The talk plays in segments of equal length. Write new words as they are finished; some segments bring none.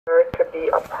To be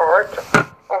a part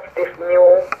of this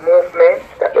new movement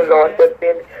that the Lord has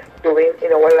been doing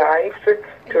in our lives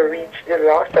to reach the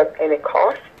lost at any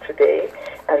cost today.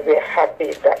 And we're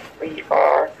happy that we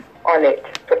are on it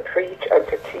to preach and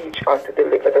to teach and to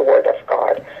deliver the word of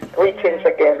God. Greetings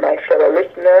again, my fellow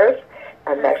listeners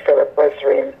and my fellow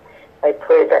brethren. I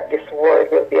pray that this word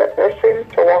will be a blessing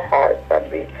to our hearts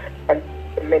and we can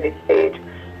meditate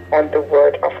on the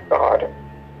word of God.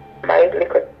 My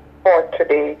little thought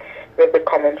today will be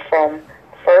coming from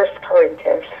 1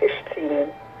 Corinthians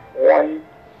 15, 1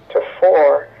 to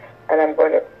 4, and I'm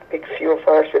going to pick a few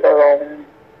verses around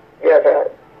the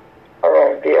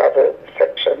other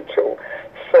section too.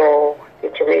 So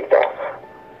it reads thus: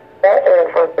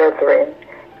 Moreover, brethren,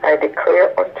 I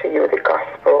declare unto you the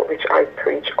gospel which I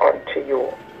preach unto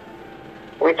you,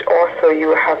 which also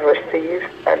you have received,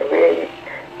 and wherein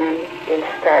ye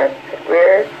stand,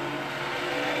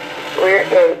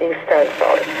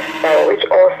 by which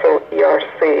also ye are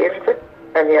saved,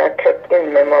 and ye are kept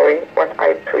in memory what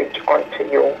I preach unto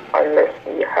you, unless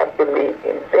ye have believed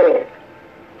in vain.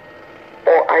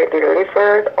 For I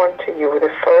delivered unto you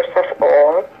the first of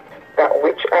all, that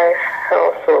which I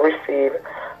also received,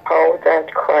 how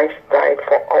that Christ died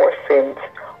for our sins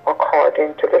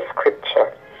according to the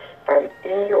Scripture, and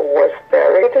he was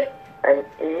buried, and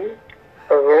he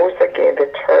arose again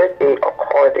the third day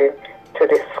according to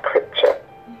the Scripture.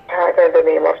 Father, in the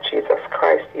name of Jesus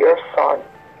Christ, your Son,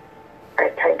 I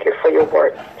thank you for your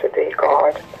words today,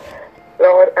 God.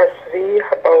 Lord, as we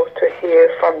are about to hear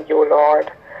from you,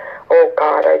 Lord, oh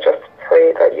God, I just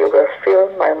pray that you will fill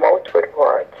my mouth with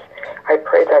words. I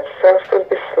pray that self will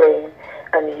be slain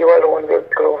and you alone will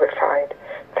be glorified.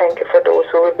 Thank you for those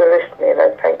who will be listening,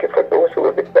 and thank you for those who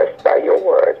will be blessed by your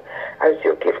word as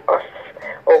you give us,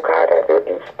 oh God, as you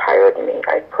inspired me.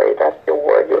 I pray that your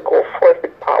word will go forth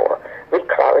with power, with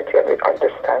clarity, and with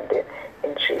understanding.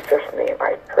 In Jesus' name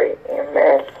I pray.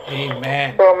 Amen.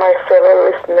 Amen. So my fellow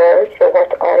listeners,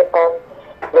 what I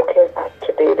am looking at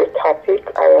today, the topic,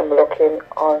 I am looking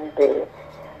on the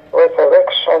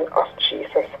resurrection of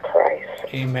Jesus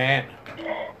Christ. Amen.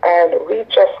 And we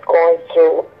just gone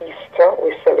through Easter.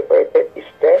 We celebrated his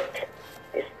death,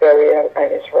 his burial,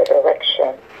 and his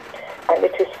resurrection. And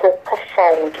it is so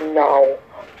profound now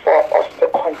for us to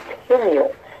continue,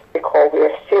 because we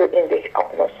are still in the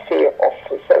atmosphere of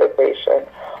the celebration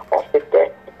of the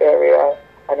death, burial,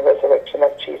 and resurrection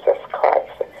of Jesus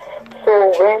Christ. So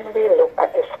when we look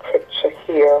at the scripture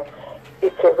here,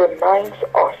 it reminds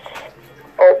us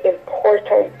how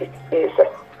important it is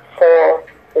for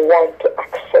one to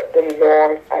accept the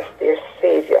Lord as their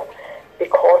Savior.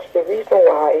 Because the reason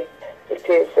why it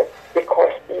is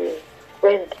because he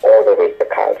went all the way to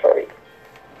Calvary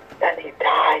and he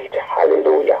died,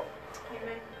 hallelujah.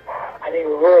 Amen. And he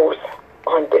rose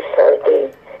on the third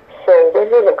day. So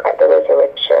when we look at the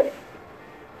resurrection,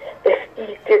 if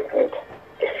he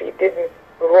didn't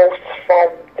rise from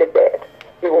the dead,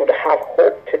 we wouldn't have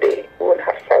hope today. We wouldn't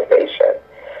have salvation.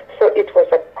 So it was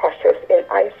a process in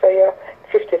Isaiah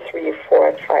 53, 4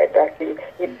 and 5 that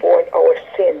he bore our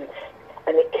sins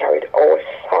and he carried our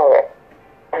sorrow.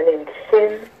 And in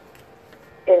sin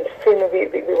we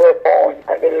were born,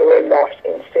 and we were lost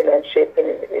in sin and shaped in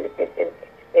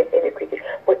iniquity.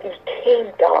 But he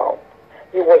came down.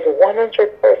 He was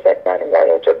 100% man,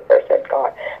 100%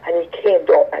 God. And he came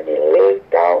down and he laid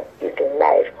down his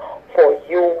life for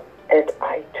you and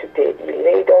I today. He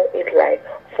laid down his life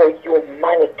for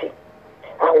humanity.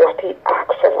 And what he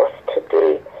asks of us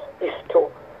today is to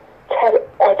tell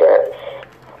others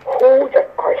who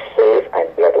that are saved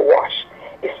and blood washed,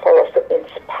 is for us to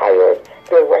inspire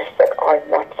the rest that are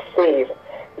not saved.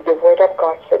 The word of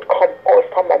God said, come out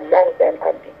from among them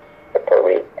and be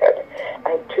separated.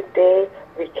 And today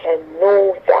we can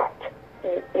know that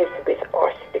he is with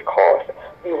us, because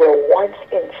we were once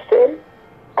in sin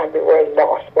and we were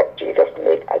lost, but Jesus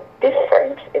made a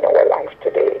difference in our life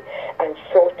today. And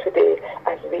so today,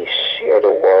 as we share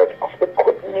the word of the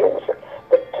good news,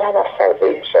 the plan of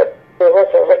salvation, the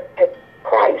resurrected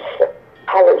Christ,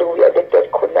 hallelujah, the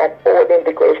dead could not hold him,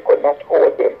 the grave could not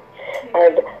hold him.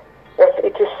 And what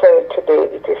it is saying today,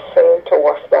 it is saying to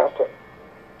us that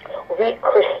we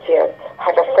Christians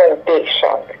have a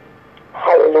foundation.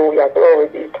 Hallelujah, glory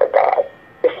be to God.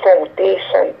 The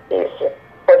foundation is,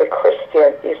 for the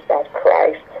Christian, is that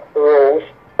Christ rose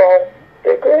from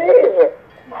the grave.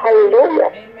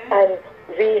 Hallelujah. Amen. And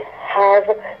we have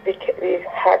an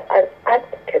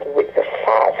advocate with the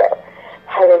Father.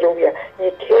 Hallelujah. He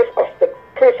gave us the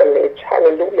privilege.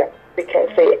 Hallelujah. We can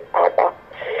say, Abba,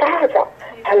 Father.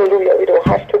 Hallelujah. We don't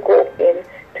have to go in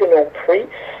to no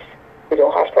priest. We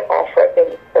don't have to offer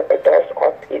any purposes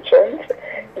or pigeons.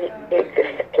 He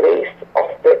takes the place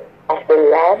of the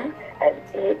Lamb, and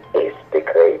he is the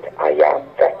great I am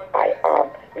that I am.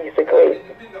 He is the great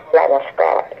Lamb of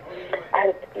God.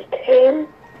 And he came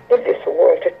in this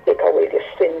world to take away the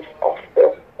sins of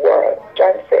the world.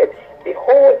 John said,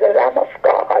 behold the Lamb of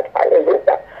God,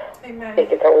 hallelujah,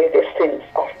 taking away the sins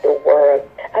of the world.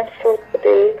 And so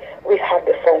today we have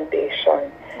the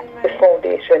foundation. Amen. The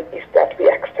foundation is that we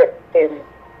accept him,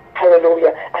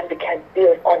 hallelujah, and we can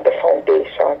build on the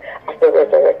foundation of the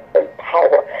resurrection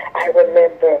power. I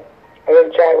remember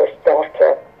when Jairus'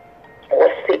 daughter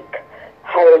was sick,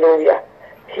 hallelujah,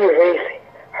 he raised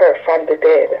her from the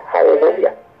dead,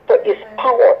 hallelujah. So his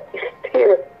power is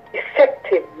still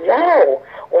effective now.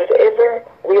 Whatever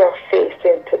we are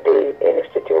facing today in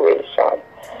a situation,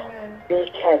 we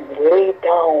can lay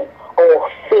down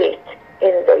our faith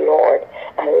in the Lord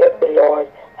and let the Lord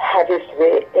have his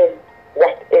way in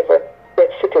whatever the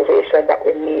situation that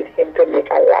we need him to make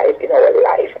alive in our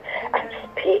life, and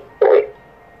speak to it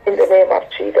in the name of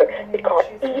Jesus, because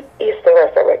he is the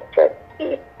resurrection,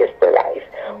 he is the life.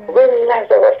 When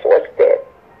Lazarus was dead,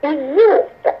 he knew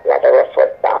that Lazarus was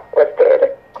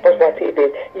dead. But what he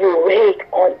did, you wait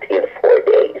until 4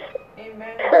 days.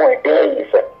 Amen. 4 days.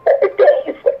 4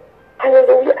 days.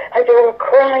 Hallelujah. And they were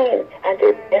crying and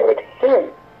they buried him.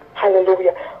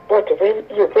 Hallelujah. But when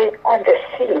you went on the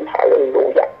scene,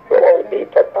 hallelujah, glory be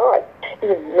to God, he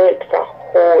makes a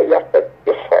whole lot of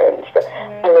difference.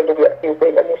 Hallelujah. You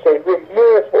went and he said,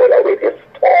 remove all away the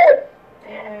stone.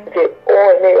 They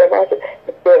all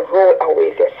they roll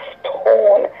away the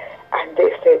stone, and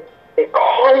they said, they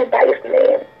call him by his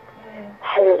name.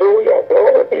 Hallelujah,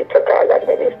 glory be to God. And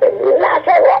when he said,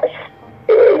 Lazarus,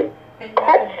 hey,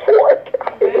 come forth.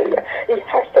 Hallelujah. He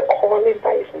has to call him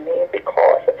by his name,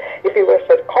 because if he was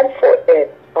said, come forth, then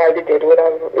all the dead would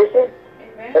have risen,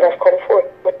 would have come forth.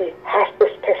 But he has to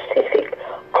specific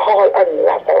call on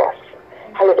Lazarus.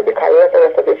 Hallelujah, because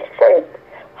Lazarus is his friend.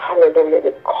 Hallelujah.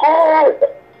 He called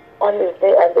on his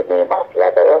name and the name of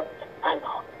Lazarus, and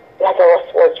Lazarus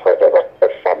was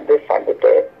resurrected from the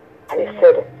dead. And he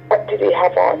said, what did he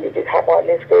have on? He did have on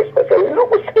his grace. But say,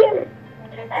 lose him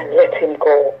and let him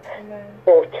go.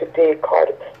 So today,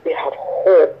 God, we have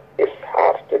hope this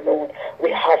afternoon.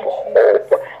 We have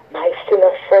hope. My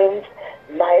sinner friends,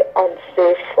 my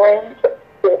unsaved friends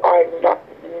who are not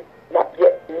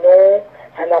yet know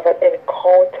and have an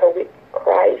encounter with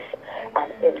Christ,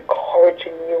 I'm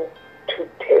encouraging you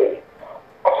today.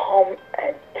 Come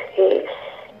and taste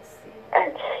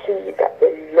and see that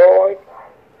the Lord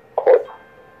could.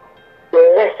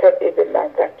 Blessed is the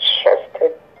man that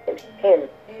trusted in him.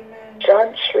 Amen.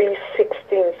 John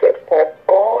 3:16 said, for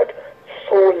God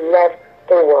so loved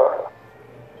the world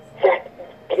that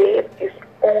he gave his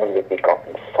only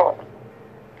begotten Son,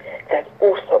 that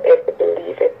whosoever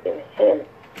believeth in him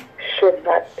should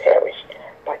not perish,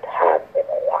 but have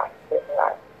everlasting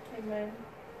life. Amen.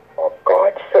 For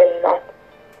God sent not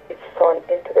his Son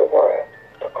into the world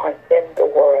to condemn the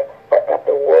world, but that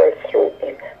the world through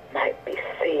him might be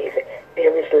saved.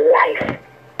 There is life,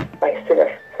 my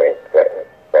sinner friends.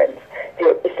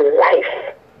 There is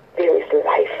life. There is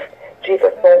life.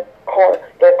 Jesus don't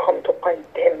come to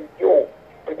condemn you,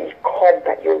 but he come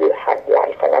that you will have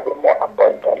life and have it more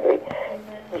abundantly.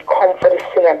 He come for the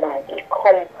sinner man. He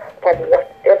come from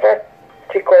whatever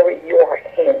category you are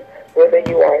in, whether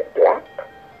you are black,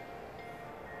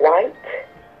 white.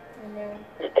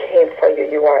 He came for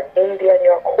you. You are Indian,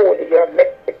 you are Cody, you are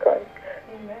Mexican,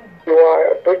 you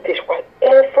are British,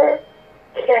 whatever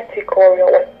category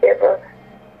or whatever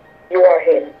you are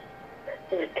in.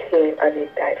 He came and he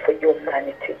died for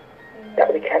humanity,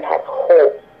 that we can have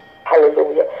hope.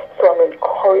 Hallelujah. So I'm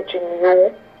encouraging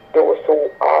you, those who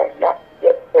are not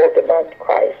yet know the man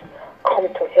Christ, come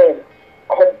to him.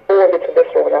 Come boldly to the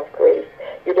throne of grace.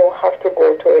 You don't have to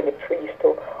go to any priest to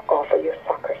offer your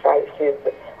sacrifices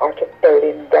or to tell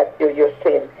him that you're your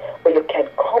sin. But you can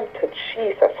come to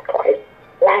Jesus Christ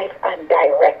live and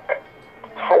direct.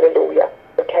 Hallelujah.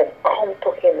 You can come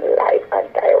to him live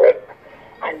and direct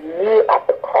and kneel at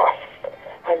the cross,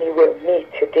 and he will meet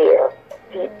you there.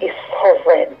 He is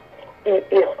sovereign. He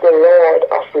is the Lord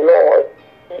of lords.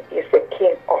 He is the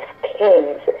King of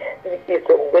kings. He is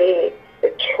the way,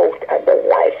 the truth, and the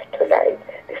life tonight,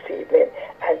 this evening.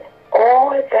 And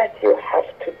all that you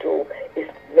have to do is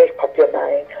make up your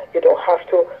mind. You don't have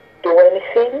to do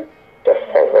anything, just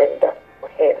surrender to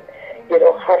him. You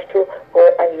don't have to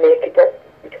go and make it up.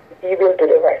 He will do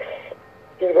the rest.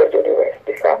 He will do the rest.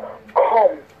 Because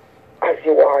come as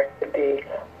you are today.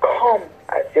 Come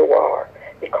as you are.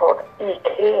 Because he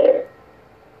came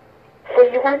for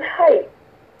you and I.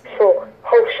 So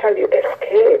how shall you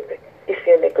escape if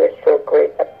you neglect so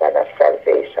great a plan of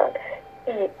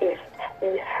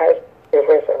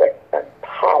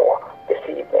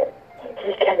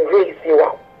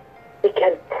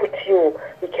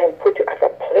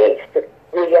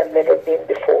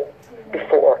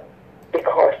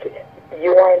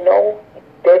are now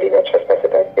dead in your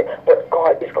trespasses and sin, but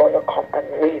God is going to come and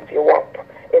raise you up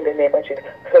in the name of Jesus.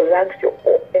 So long as you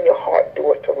open your heart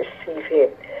door to receive Him,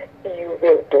 you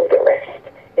will do the rest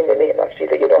in the name of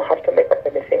Jesus. You don't have to make up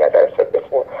anything, as I said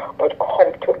before, but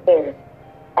come to Him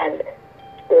and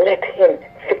let Him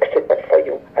fix it up for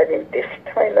you. And in this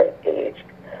time and age,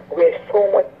 where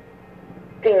so much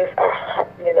things are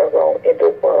happening around in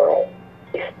the world,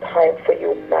 it's time for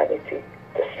humanity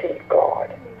to seek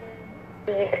God.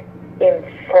 Seek Him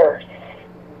first.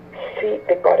 Seek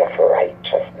the God of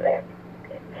righteousness.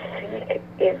 Seek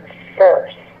Him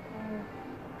first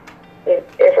in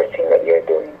everything that you're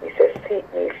doing. He says,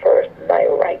 seek me first, my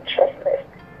righteousness,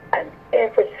 and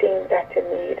everything that you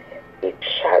need, it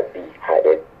shall be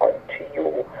added unto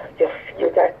you. You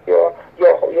feel that you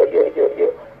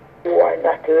are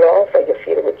not loved, and you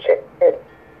feel rejected,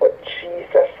 but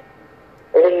Jesus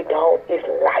laid down His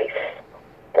life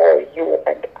for you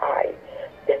and I,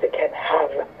 that you can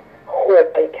have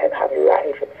hope and can have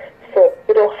life. So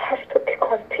you don't have to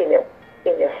continue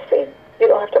in your sin. You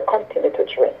don't have to continue to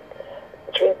drink.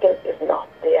 Drinking is not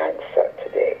the answer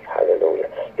today. Hallelujah.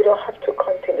 You don't have to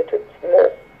continue to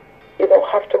smoke. You don't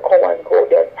have to come and go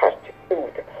there and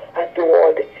prostitute and do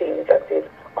all the things that is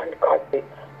ungodly.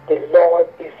 The Lord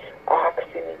is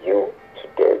asking you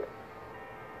today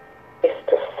is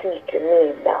to seek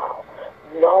me now.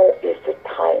 Now is the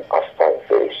time of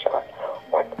salvation.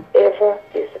 Whatever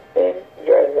is in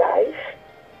your life,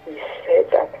 He said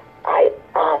that I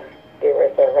am the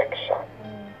resurrection.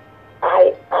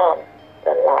 I am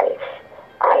the life.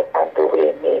 I am the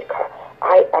way maker.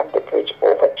 I am the bridge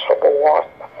over troubled water.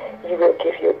 He will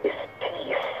give you His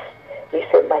peace. He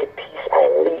said, my peace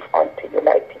I leave unto you,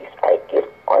 my peace I give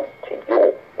unto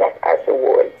you, not as the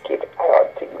world give I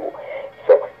unto you.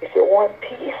 So if you want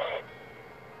peace,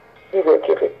 He will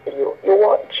give it to you. You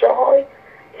want joy,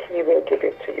 He will give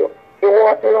it to you. You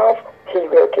want love, He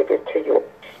will give it to you.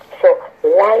 So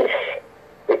life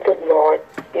with the Lord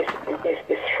is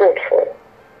fruitful.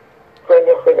 When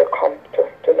you come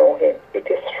to know Him, it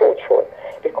is fruitful,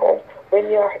 because when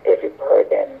you are heavy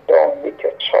burdened down with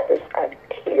your troubles and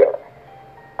care,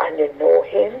 and you know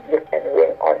Him, you can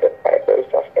ring on the fibers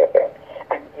of heaven,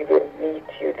 and He will meet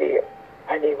you there,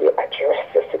 and He will address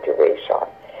the situation.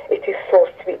 It is so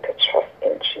sweet to trust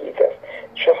in Jesus,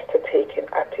 just to take Him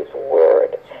at His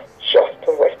word, just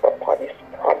to rest upon His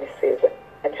promises,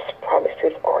 and His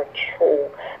promises are true.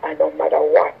 And no matter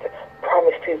what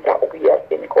promises that we have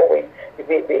been going,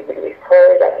 we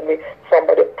heard, and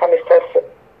somebody promised us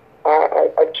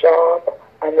a job,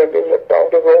 and then we look down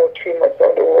the road, 3 months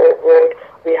down the road,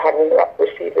 we haven't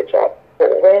received a job.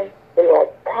 But when the Lord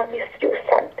promised you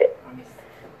something,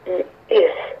 He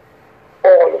is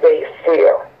always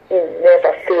there. He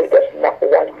never failed us, not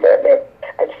one moment.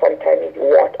 And sometimes He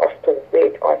wants us to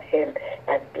wait on Him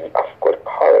and be of good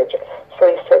courage. So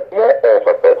He said,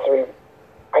 moreover, brethren,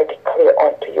 I declare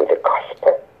unto you the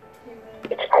gospel,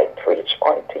 which I preach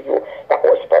unto you. That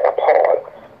was Brother Paul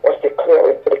was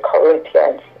declaring to the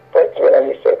Corinthians, brethren,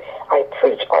 and he said, I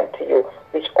preach unto you,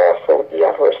 which also ye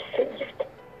have received,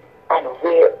 and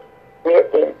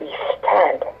wherein ye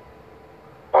stand,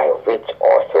 by which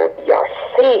also ye are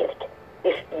saved,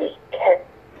 if ye can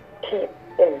keep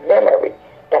in memory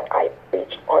that I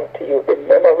preach unto you. The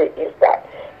memory is that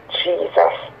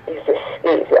Jesus is the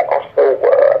Savior of the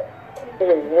world.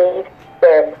 You need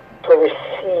them to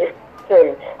receive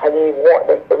Him, and He wants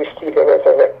them to receive the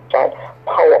resurrection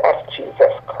power of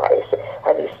Jesus Christ.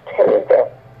 And He's telling them,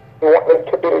 He wants them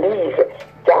to believe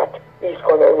that He's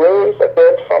going to raise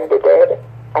again from the dead,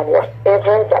 and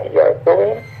whatever that you're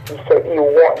doing, He said He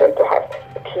wants them to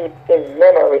keep in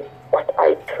memory what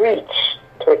I preach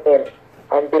to Him,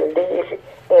 and believe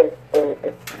in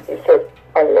He said,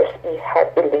 unless ye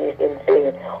have believed in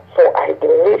vain. For I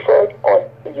delivered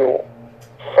unto you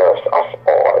first of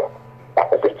all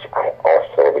that which I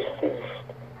also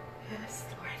received. Yes,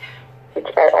 Lord.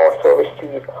 Which I also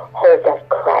received, how that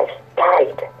Christ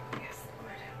died, Yes,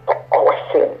 Lord, for our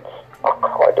sins,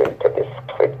 according to the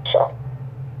scripture.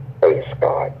 Praise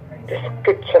God. The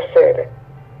scripture said,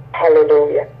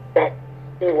 hallelujah, that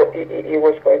he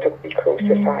was going to be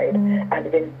crucified.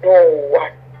 And we know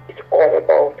what it's all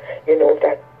about. You know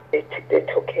that they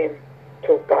took Him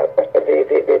to God, but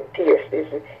they pierced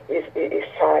his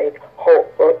side,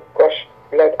 gush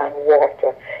blood and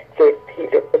water. They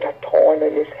put a thorn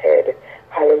in His head.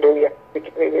 Hallelujah. We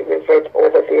read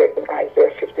over there in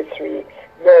Isaiah 53.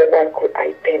 No one could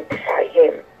identify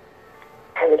Him.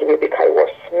 Hallelujah. Because He was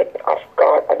smitten of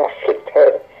God and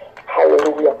afflicted.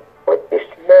 Hallelujah. But this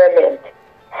moment,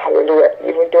 hallelujah,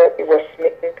 even though He was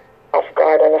smitten of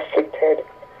God and afflicted,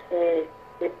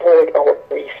 He bore our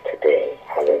grief.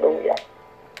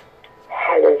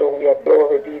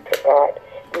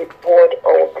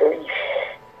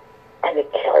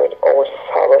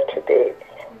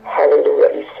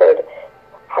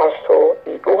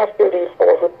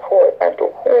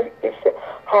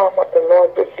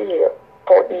 fear,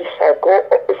 for he shall go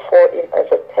up before him as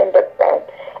a tender plant,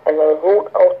 and will root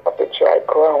out of the dry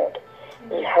ground.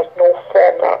 He has no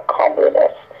form nor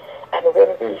comeliness, and when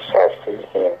we shall see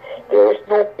him, there is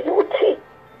no beauty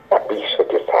that we should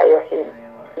desire him.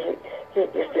 He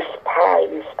is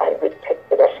despised and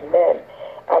rejected of men,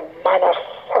 a man of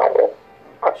sorrow,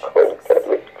 acquainted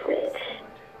with grief.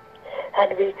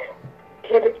 And we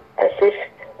hid as if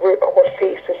with our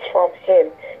faces from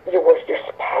him. He was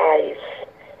despised,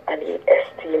 and he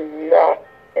esteemed not.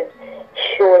 And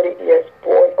surely he has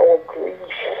borne our grief.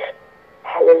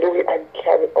 Hallelujah. And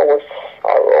carried our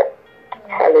sorrow.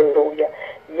 Hallelujah.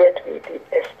 Yet we did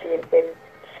esteem him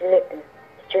smitten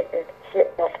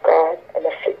of God and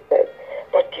afflicted.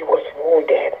 But he was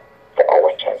wounded for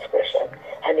our transgression,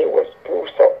 and he was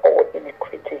bruised for our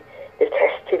iniquity. The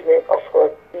chastisement of our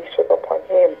peace was upon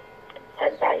him,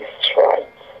 and by his stripes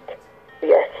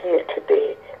we are healed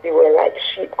today. We were like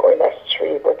sheep going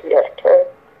astray, but we have turned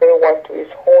everyone to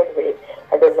his own way,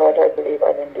 and the Lord has believed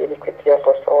on the iniquity of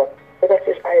us all. So that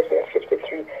is Isaiah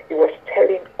 53. He was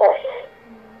telling us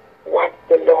what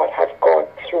the Lord has gone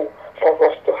through for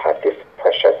us to have this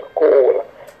precious goal,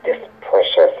 this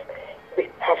precious, we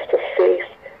have to face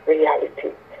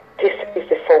reality. This is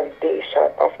the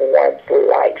foundation of one's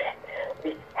life.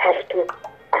 We have to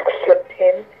accept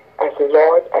him as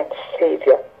Lord and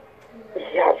Savior. We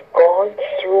have gone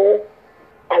through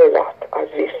a lot, as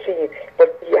we've seen,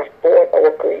 but we have borne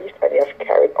our grief and we have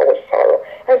carried our sorrow.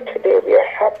 And today we are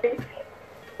happy,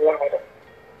 Lord,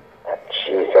 that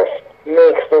Jesus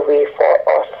makes the way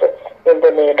for us. In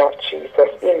the name of Jesus,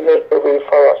 he makes the way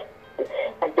for us.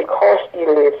 And because he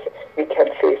lives, we can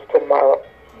face tomorrow.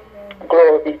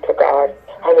 Glory be to God.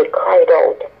 And he cried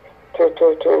out when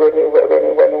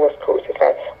he was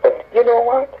crucified. But you know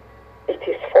what? It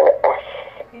is for us.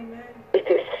 Amen. It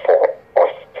is for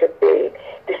us today.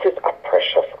 This is a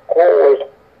precious gold.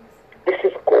 This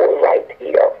is gold right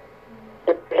here.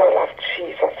 The blood of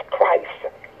Jesus Christ.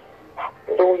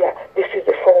 Hallelujah. This is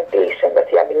the foundation that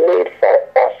he has laid for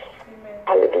us. Amen.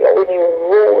 Hallelujah. When he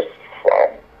rose from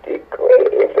the grave,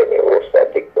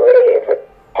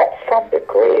 up from the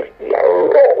grave, he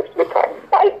arose with a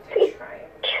mighty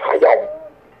triumph.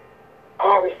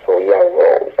 So he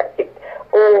arose,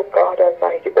 oh God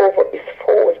Almighty, over his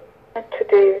foes. And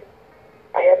today,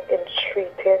 I am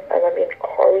entreating and I'm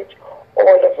encouraging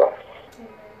all of us.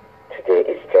 Today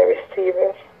is very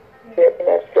serious. We're in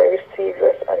a very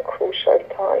serious and crucial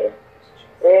time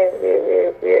where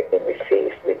we're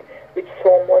faced with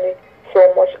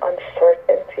so much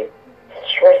uncertainty,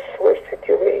 stressful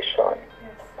situation.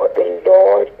 But the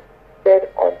Lord said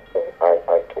unto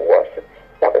us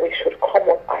that we should come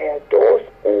up higher, those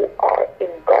who are in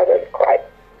God and Christ.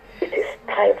 It is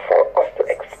time for us to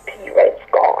experience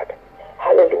God.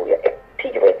 Hallelujah.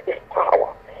 Experience his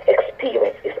power.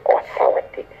 Experience his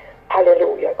authority.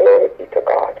 Hallelujah. Glory be to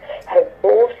God. And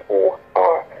those who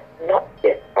are not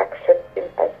yet accepting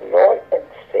as Lord and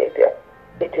Savior,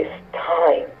 it is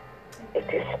time.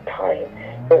 It is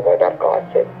time. The word of God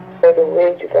said, for the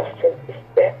wages of sin is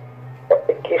death, but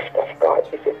the gift of God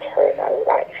is eternal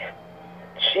life.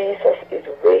 Jesus is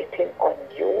waiting on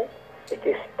you. It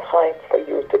is time for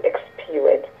you to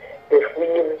experience the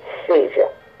real Savior,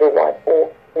 the one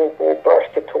who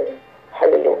burst the tomb.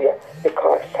 Hallelujah.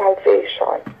 Because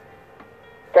salvation,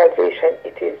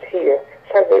 it is here.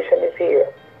 Salvation is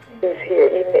here. He's here.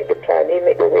 He made the plan. He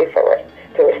made the way for us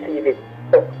to receive it.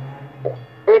 So,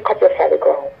 wake up your solid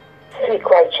ground. Seek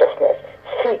righteousness.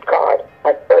 Seek God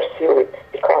and pursue it.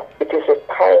 Because it is the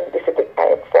time, this is the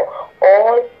time for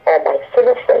all of my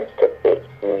fellow friends to take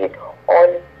heed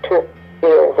unto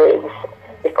their ways.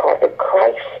 Because the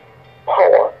Christ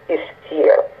power is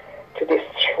here to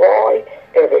destroy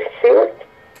every filth,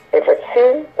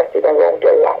 everything that is around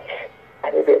your life.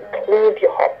 And it will clean you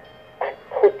up and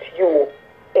put you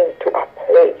into a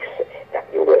place that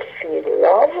you will feel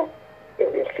love, you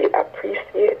will feel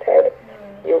appreciated,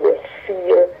 you will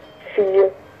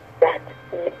feel that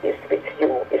he is with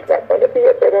you. It's not going to be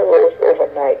a better rose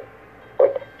overnight,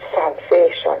 but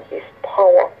salvation, his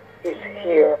power is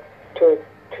here to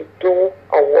do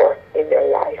a work in your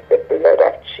life. The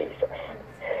blood of Jesus.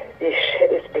 He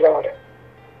shed his blood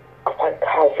upon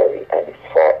Calvary, and it's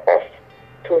for us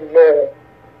to know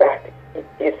that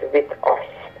he is with us.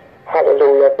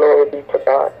 Hallelujah. Glory be to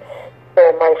God.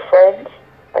 So my friends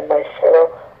and my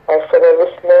fellow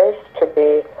listeners,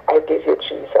 today I give you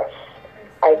Jesus.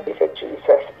 I give you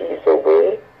Jesus. He is the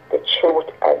way, the truth,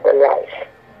 and the life.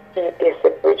 He is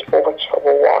the bridge over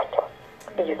troubled water.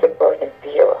 He is the burden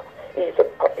bearer. He is the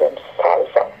problem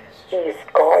solver. He is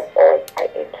God all by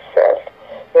himself.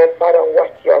 No matter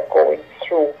what you're going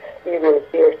through, he will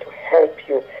bear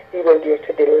there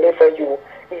to deliver you.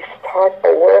 He starts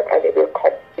a work and he will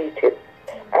complete it.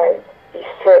 And he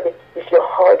said, if you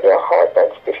harden your heart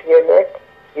and stiffen your neck,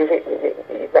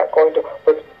 he's not going to,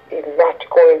 but he's not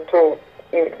going to,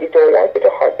 he don't want you to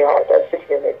harden your heart and stiffen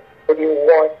your neck, but he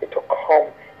wants you to come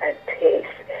and taste.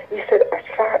 He said, as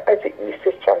far as the east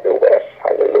is from the west,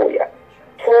 hallelujah,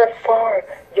 so far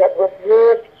you have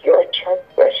removed your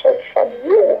transgression from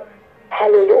you.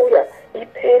 Hallelujah. He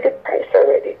paid the price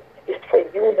already. It's for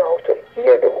you now to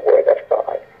hear the word of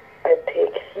God and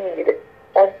take heed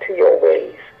unto your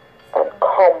ways and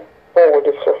come forward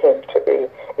to him today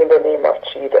in the name of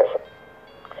Jesus.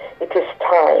 It is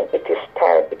time, it is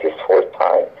time, it is full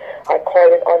time. I'm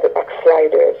calling on the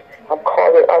backsliders. I'm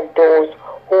calling on those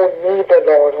who need the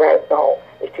Lord right now.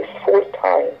 It is full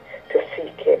time to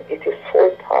seek him. It is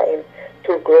full time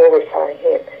to glorify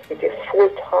him. It is full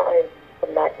time to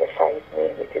magnify his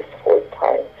name. It is full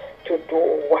time to do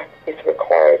what is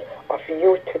required of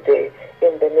you today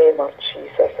in the name of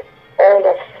Jesus. All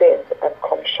have sinned and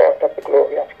come short of the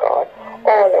glory of God.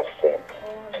 All have sinned.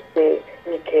 Today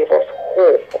he gave us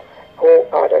hope. Oh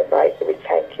God Almighty, we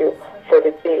thank you for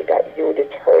the day that you, the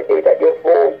third day that you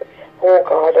rose. Oh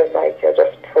God Almighty, I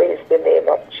just praise the name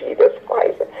of Jesus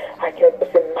Christ. I can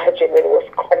just imagine when it was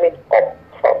coming up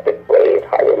from the grave.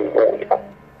 Hallelujah.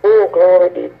 Oh, glory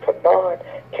be to God.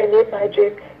 Can you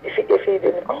imagine if he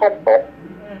didn't come up?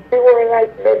 We were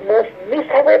like the most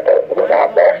miserable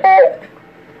without the hope.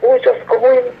 We were just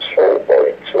going through,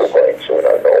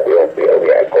 don't know where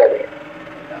we are going.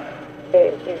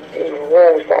 And he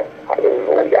rose up,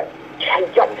 hallelujah,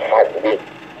 triumphantly,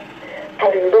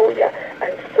 hallelujah.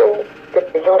 And so the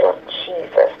blood of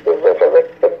Jesus, the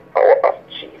resurrection power of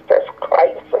Jesus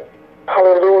Christ,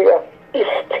 hallelujah, is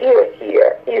still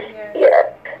here, is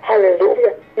here,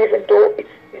 hallelujah. Even though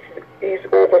it's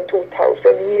over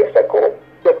 2,000 years ago,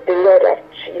 the blood of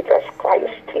Jesus Christ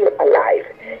is still alive,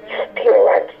 is still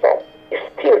ransomed, is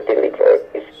still delivered,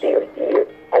 is still healed,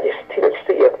 and is still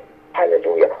saved.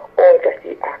 Hallelujah. All that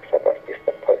he asks of us is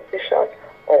to position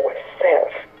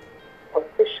ourselves.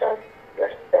 Position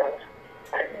yourself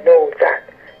and know that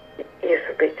he is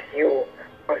with you.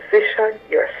 Position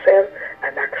yourself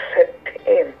and accept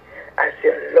him as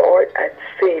your Lord and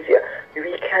Savior.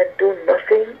 We can do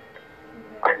nothing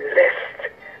unless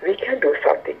we can do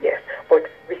something, yes, but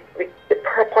the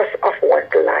purpose of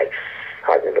one's life,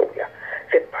 hallelujah,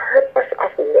 the purpose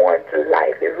of one's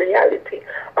life, the reality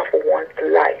of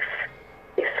one's life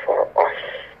is for us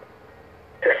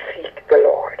to seek the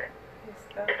Lord.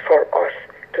 It's for us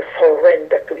to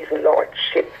surrender to his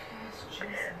lordship.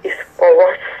 It's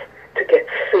for us to get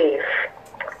saved.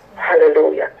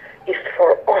 Hallelujah. It's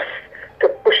for us to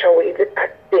push away the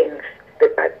bad things,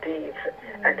 the bad deeds,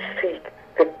 and seek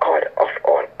the God of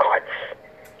all gods.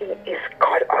 He is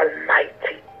God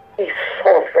Almighty. He's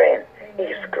sovereign.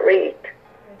 He's great.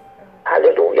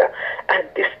 Hallelujah. And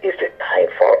this is the time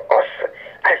for us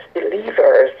as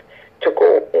believers to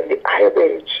go in the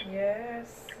highways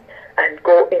and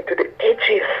go into the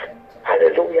edges.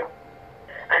 Hallelujah.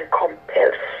 And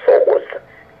compel souls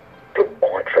to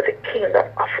born for the kingdom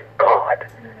of God.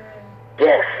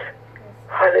 Yes.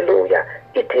 Hallelujah.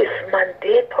 It is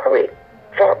mandatory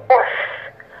for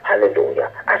us,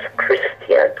 hallelujah, as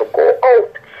Christians to go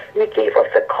out. He gave us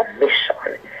a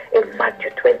commission in Matthew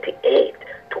 28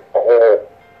 to go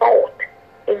out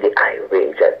in the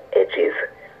highways and edges.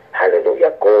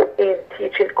 Hallelujah. Go in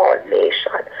teaching all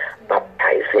nations,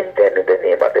 baptizing them in the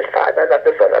name of the Father and of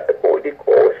the Son and of the Holy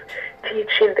Ghost,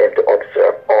 teaching them to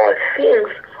observe all things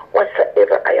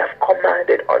whatsoever I have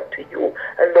commanded unto you,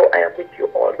 and lo, I am with you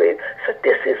always. So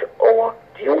this is our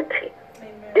duty.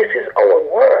 Amen. This is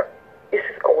our work. This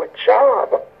is our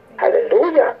job.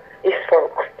 Hallelujah. It's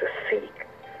for us to seek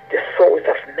the souls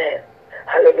of men.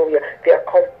 Hallelujah. There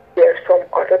are some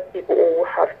other people who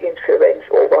have influence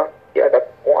over the other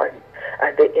one,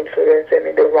 and they influence them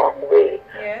in the wrong way.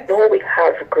 Yes. No, we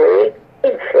have great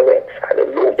influence.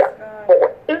 Hallelujah.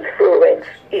 Our influence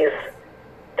is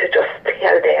to just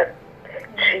tell them,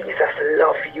 Jesus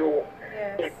loves you.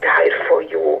 Yes. He died for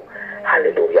you. Amen.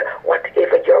 Hallelujah.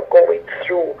 Whatever you're going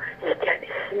through, he can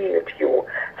heal you.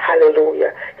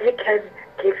 Hallelujah. He can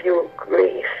give you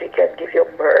grace. He can give you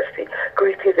mercy.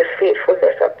 Great is the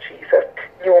faithfulness of Jesus.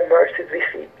 New mercies we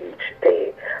see each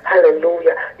day.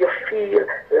 Hallelujah. You feel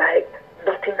like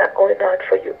nothing is going on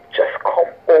for you. Just come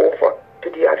over to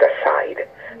the other side.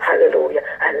 Hallelujah.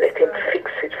 And let him fix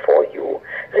it for you.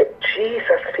 Let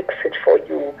Jesus fix it for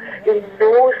you. He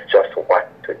knows just what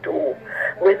to do.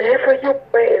 Whenever you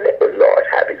pray, let the Lord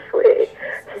have his way.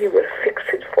 He will fix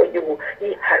it for you.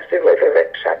 He has the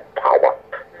resurrection power.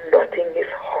 Nothing is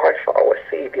hard for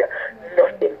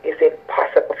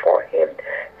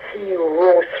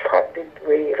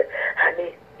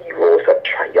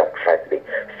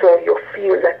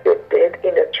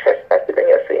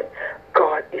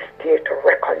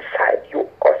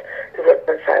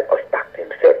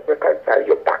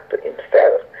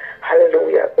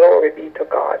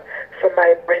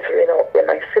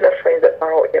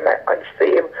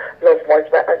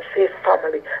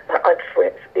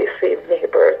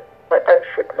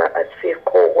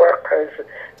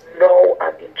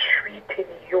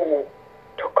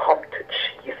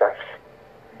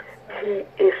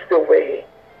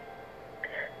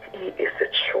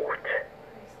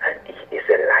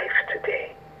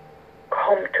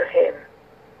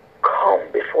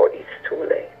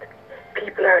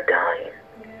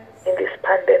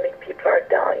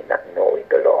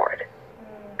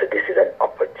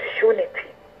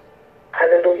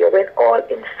all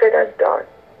is said and done,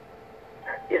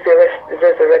 is the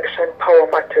resurrection power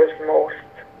matters most.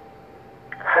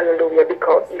 Hallelujah,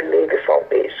 because he laid the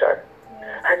foundation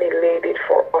and he laid it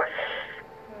for us.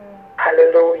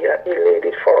 Hallelujah, he laid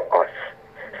it for us.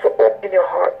 So open your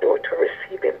heart, though, to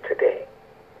receive him today.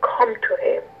 Come to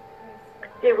him.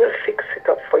 He will fix it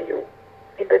up for you.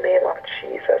 In the name of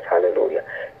Jesus, hallelujah.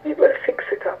 He will fix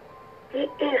it up. He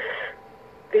is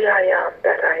the I am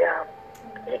that I am.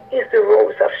 He is the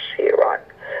rose of Sharon.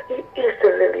 He is the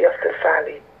lily of the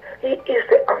valley. He is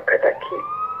the anchor that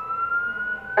keeps.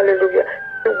 Hallelujah.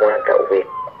 The one that wakes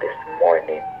up this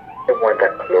morning. The one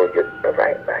that clothes you in the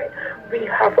right mind. We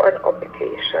have an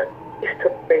obligation. Is to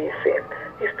praise him.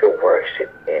 Is to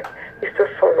worship him. Is to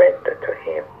surrender to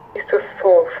him. Is to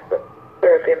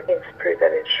serve him in spirit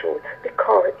and in truth.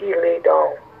 Because he laid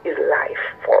down his life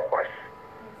for us.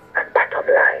 And bottom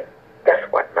line, that's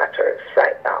what matters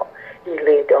right now. He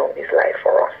laid down his life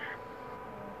for us.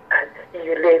 And he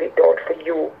laid it down for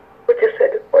you. But you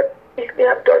said, but he may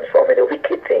have done so many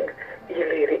wicked things. He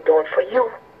laid it down for you.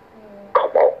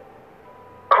 Come out.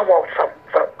 Come out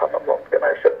from among them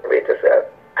and separate yourself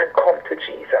and come to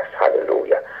Jesus.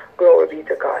 Hallelujah. Glory be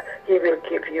to God. He will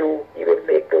give you, he will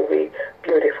make the way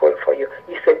beautiful for you.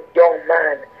 He said, young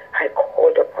man, I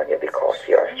called upon you because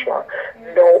you are strong.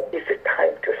 Now is the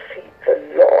time to seek the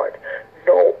Lord.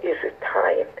 Now is the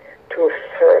time to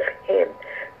serve him.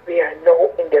 We are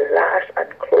now in the last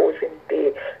and closing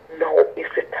day. Now is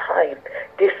the time.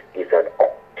 This is an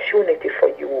opportunity for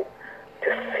you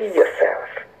to see yourself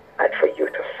and for you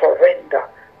to surrender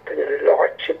to the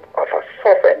lordship of a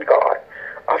sovereign God,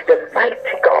 of the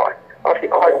mighty God, of the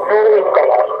all-knowing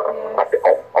God, of the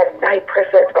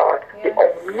omnipresent God, the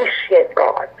omniscient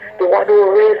God, the one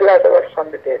who raised Lazarus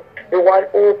from the dead, the one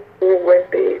who when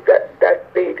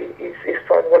that baby, his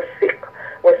son was sick,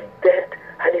 was dead,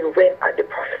 and he went on the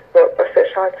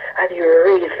procession and he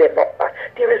raised him up.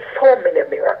 There is so many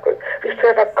miracles. We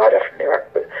serve a God of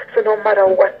miracles. So no matter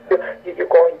what you're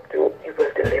going through, he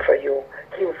will deliver you.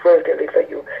 He will deliver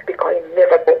you because he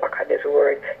never go back on his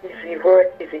word. His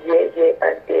word is yea,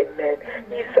 and amen.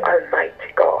 He's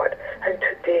Almighty God. And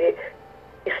today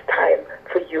is time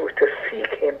for you to seek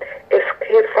him,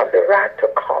 escape from the wrath to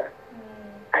come,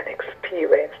 and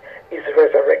experience his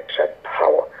resurrection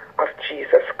power of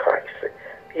Jesus Christ.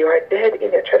 You are dead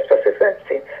in your trespasses and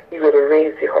sin. He will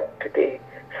raise you up today.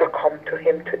 So come to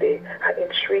him today and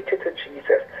entreat you to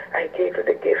Jesus. I gave you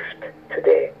the gift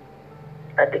today.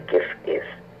 And the gift is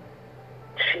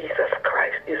Jesus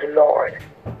Christ is Lord.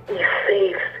 He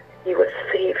saves. He will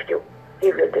save you.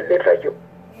 He will deliver you.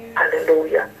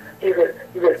 Hallelujah. He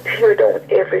will tear down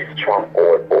every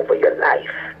stronghold over your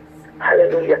life.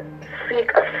 Hallelujah.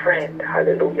 Seek a friend.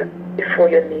 Hallelujah. Before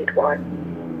you need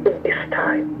one in this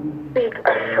time. Seek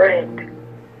a friend,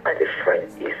 and the friend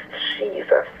is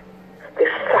Jesus, the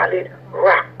solid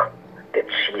rock, the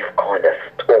chief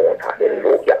cornerstone,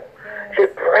 hallelujah, the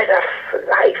bread of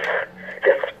life,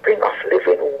 the spring of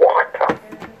living water.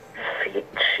 Seek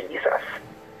Jesus.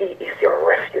 He is your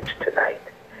refuge tonight.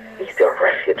 He's your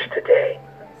refuge today.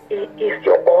 He is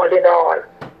your all in all.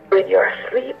 When you're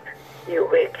asleep, he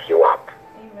wakes you up.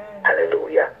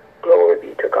 Hallelujah. Glory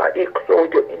be to God. He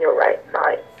clothes you in your right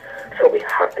mind. So we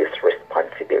have this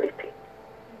responsibility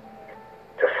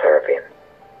to serve him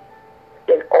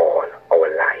in all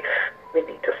our life. We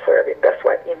need to serve him. That's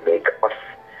why he makes us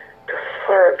to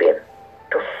serve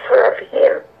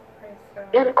him,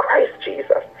 in Christ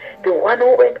Jesus, the one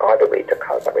who went all the way to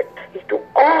Calvary. He did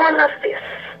all of this.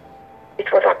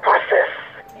 It was a process,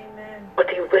 but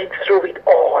he went through it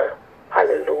all.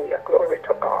 Hallelujah. Glory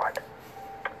to God.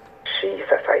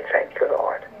 Jesus, I thank you,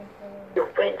 Lord. You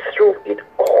went through it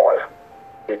all.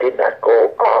 You did not go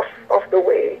off the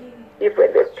way. Even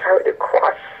when they carried the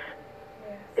cross,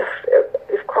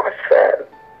 the cross fell.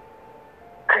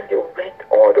 And you went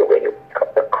all the way. You picked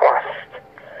up the cross.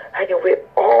 And you went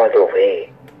all the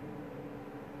way.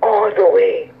 All the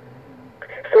way.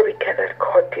 So we cannot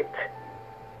cut it.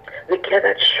 We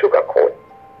cannot sugarcoat.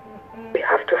 We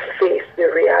have to face the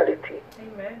reality.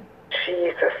 Amen.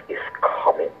 Jesus is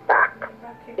coming back.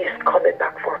 He's coming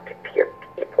back for prepared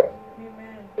people.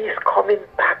 Amen. He's coming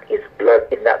back. His blood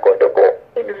is not going to go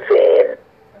in vain.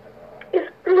 His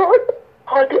blood,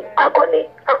 all the agony,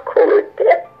 a cruel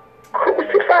death.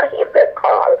 Crucify him, they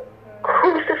call.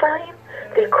 Crucify him.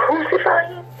 They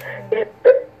crucify him.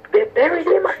 They buried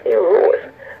him and he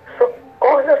rose. So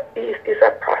all of this is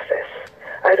a process.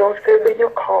 I don't say when you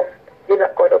come, you're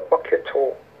not going to buck your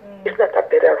toe. It's not a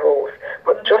better rose.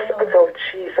 But just as how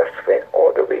Jesus went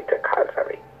all the way to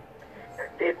Calvary,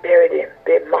 they buried him,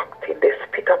 they mocked him, they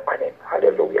spit upon him.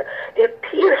 Hallelujah. They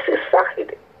pierced his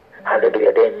side. Hallelujah.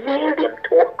 Hallelujah. They nailed him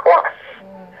to a cross.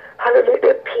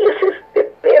 Hallelujah. They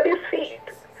nailed his feet.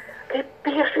 They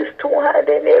pierced his two hands.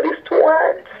 They nailed his two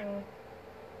hands.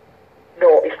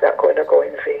 No, it's not going to go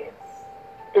in vain.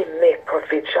 He made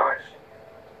provision.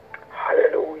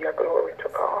 Hallelujah. Glory to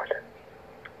God.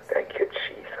 Thank you,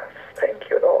 Jesus. Thank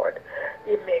you, Lord.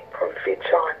 He made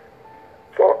provision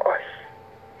for us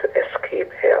to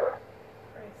escape hell.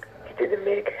 He didn't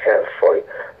make hell for us.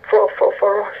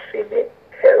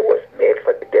 Hell was made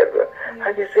for the devil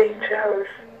and his angels,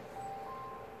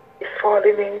 his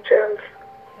fallen angels.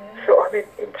 So I'm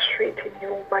entreating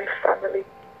you, my family,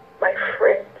 my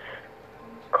friends,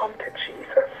 come to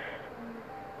Jesus.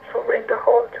 Surrender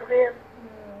all to him.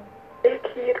 Take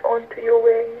heed unto your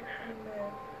ways.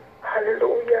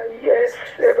 Hallelujah. Yes,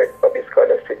 everybody's going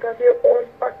to sit on their own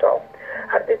bottom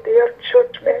at the day of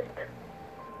judgment.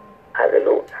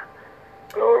 Hallelujah.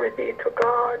 Glory be to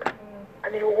God.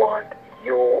 And he wants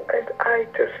you and I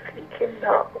to seek him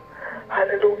now.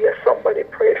 Hallelujah. Somebody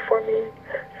prayed for me.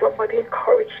 Somebody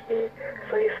encouraged me.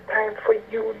 So it's time for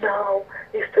you now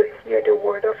is to hear the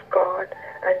word of God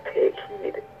and take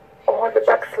heed. All the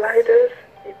backsliders,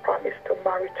 he promised to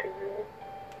marry to you.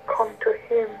 Come to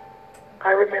him.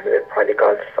 I remember the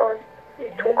prodigal son. He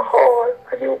took all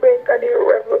and he went and he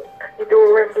reveled. He do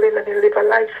reveling and he lived a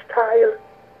lifestyle.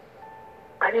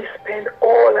 And he spent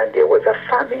all and there was a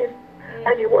famine.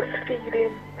 And he was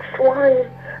feeding swine.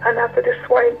 And after the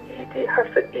swine eat, he has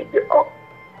to eat you up.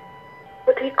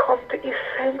 But he come to his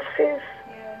senses.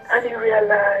 And he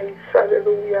realized,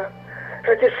 hallelujah,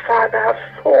 that his father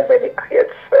has so many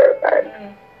hired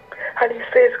servants. And he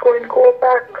says, go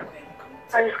back.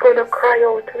 And he's going to cry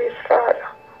out to his father.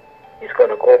 He's going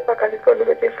to go back and he's going to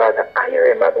make his father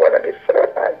hire him as one of his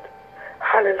servants.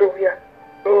 Hallelujah.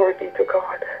 Glory be to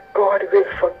God. God will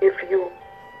forgive you.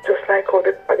 Just like how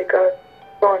the prodigal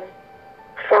son,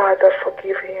 Father,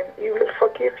 forgive him. He will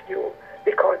forgive you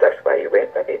because that's why he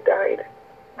went and he died.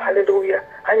 Hallelujah.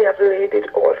 And he has laid it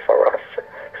all for us.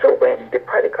 So when the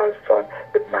prodigal son,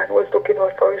 the man was looking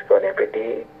out for his son every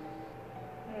day,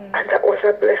 and that was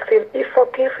a blessing, he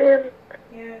forgave him.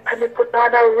 Yes. And he put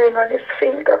on a ring on his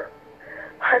finger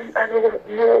and a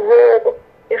new robe.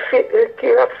 He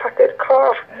killed a fatted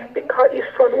calf because his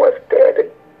son was dead.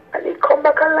 And he come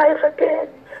back alive again.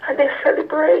 And they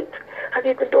celebrate. And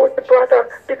even though the brother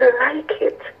didn't like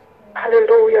it,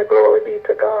 hallelujah, glory be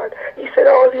to God. He said,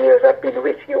 all the years I've been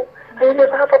with you, and you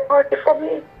never have a party for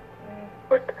me.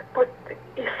 But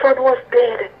his son was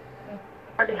dead.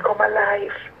 And he come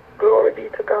alive. Glory be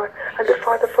to God. And the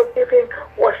Father forgive him.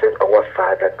 Wasn't our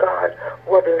Father God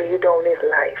who had laid down his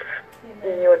life? He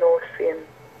knew no sin.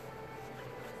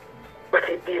 But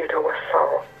he beard our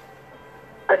sorrow.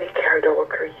 And he carried our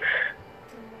grief.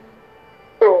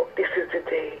 So this is the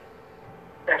day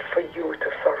that for you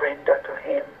to surrender to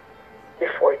him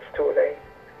before it's too late.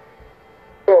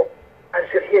 So as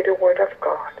you hear the word of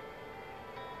God,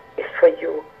 it's for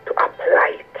you to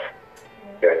apply it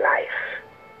your life.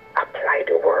 Apply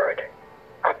the word.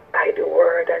 Apply the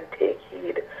word and take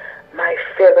heed. My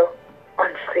fellow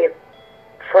unsaved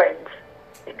friends,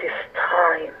 it is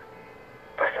time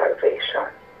for salvation.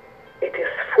 It is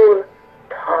full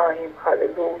time.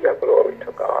 Hallelujah. Glory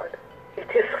to God. It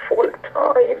is full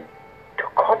time to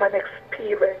come and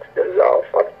experience the love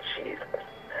of Jesus.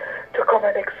 To come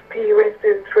and experience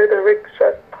his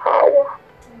resurrection power.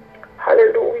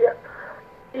 Hallelujah.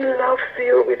 He loves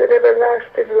you with an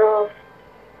everlasting love.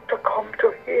 To come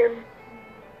to him.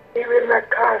 He will not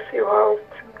cast you out.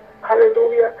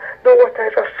 Hallelujah. No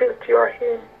whatever filth you are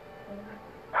in.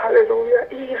 Hallelujah.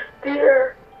 He is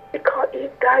there because he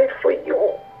died for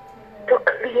you. To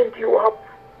clean you up.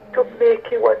 To make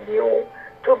you anew.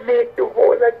 To make you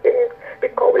whole again.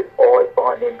 Because we're all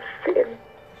born in sin.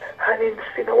 And in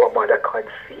sin our mother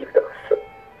conceived us.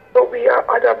 So we are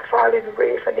Adam fallen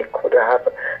race, and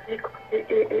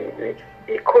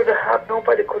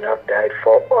nobody could have died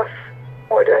for us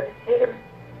more than him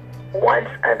once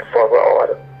and for all.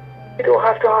 We don't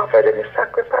have to offer any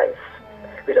sacrifice.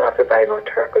 We don't have to buy no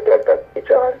turkey, dog, and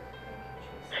pigeon.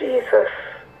 Jesus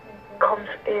comes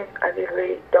in and he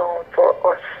laid down for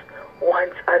us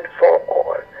once and for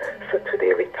all. So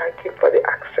today we thank him for the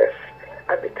access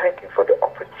and we thank him for the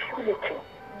opportunity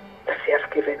that he has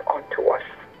given unto us.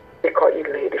 Because he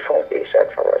laid the foundation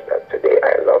for us. And today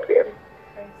I love him.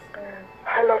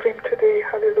 I love him today.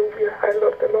 Hallelujah. I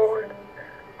love the Lord.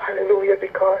 Hallelujah.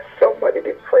 Because somebody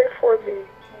did pray for me.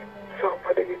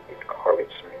 Somebody did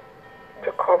encourage me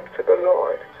to come to the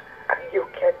Lord. And you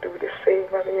can do the same.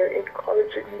 And we are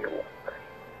encouraging you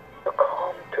to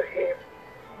come to him.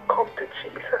 Come to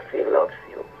Jesus. He loves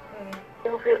you. He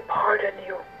will pardon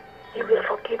you. He will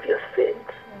forgive your sins.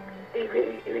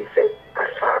 He said, as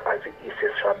far as the east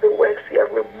is from the west, He has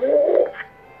removed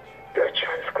your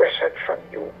transgression from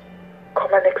you.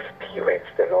 Come and experience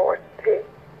the Lord today.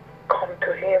 Come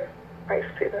to Him, my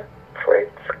sinner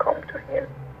friends. Come to Him.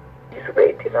 He's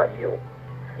waiting on you.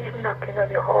 He's knocking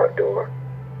on your heart door.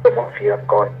 Some of you have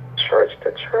gone church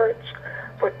to church,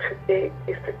 but today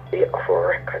is the day of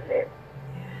reckoning.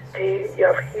 Today you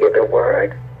have heard the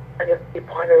word and you keep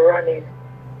on running.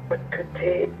 But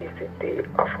today is the day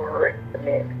of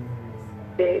reckoning.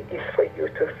 Today is for you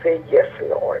to say, yes,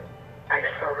 Lord, I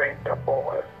surrender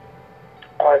all.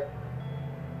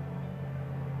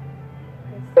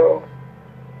 So,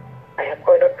 I am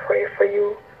going to pray for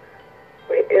you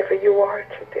wherever you are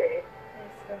today.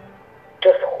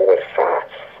 Just hold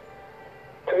fast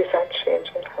to His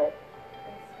unchanging hand.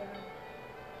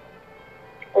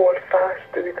 Hold fast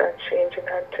to His unchanging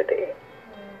hand today.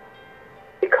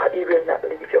 Because He will not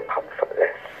leave you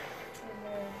comfortless.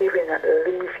 He will not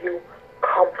leave you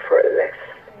comfortless.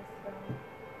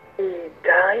 He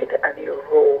died and He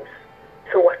rose.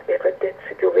 So whatever dead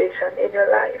situation in your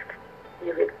life,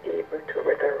 He will be able to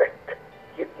resurrect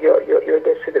your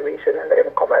dead situation and let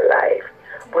Him come alive.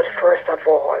 But first of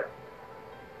all,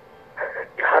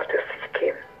 you have to seek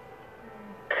Him.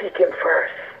 Seek Him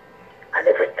first. And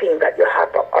everything that you have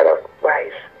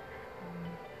otherwise,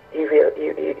 He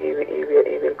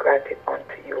will grant it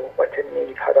unto you, what you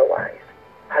need otherwise.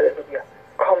 Hallelujah.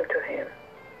 Come to Him.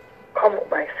 Come,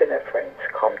 my sinner friends.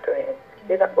 Come to Him.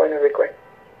 You're not going to regret.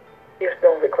 There's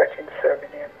no regret in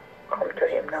serving Him. Come to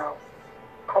Him now.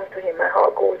 Come to Him. My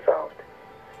heart goes out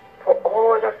for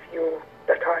all of you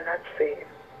that are not saved.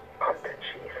 Come to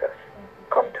Jesus.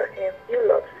 Come to Him. He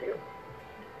loves you.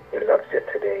 He loves you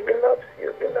today. He loves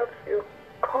you. He loves you.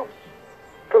 Come.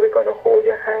 So we're going to hold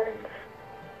your hands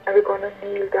and we're going to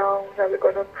kneel down and we're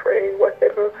going to pray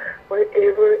whatever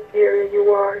area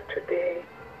you are today.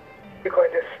 We're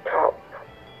going to stop.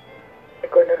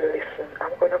 We're going to listen.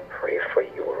 I'm going to pray for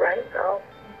you right now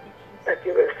that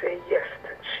you will say yes to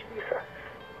Jesus.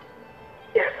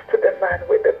 Yes to the man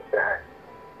with the plan.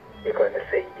 You're going to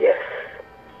say yes.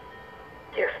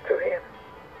 Yes to Him.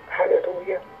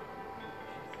 Hallelujah.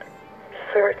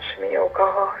 Search me, O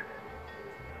God.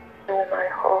 Know my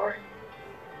heart.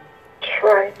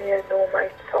 Try me and know my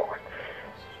thoughts.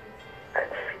 And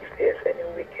see if there's any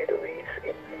wicked ways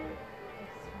in me.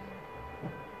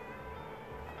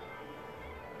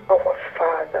 Our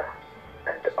Father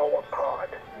and our God,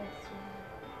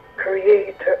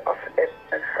 Creator of heaven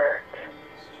and earth,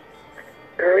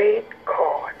 great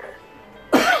God,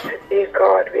 today,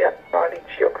 God, we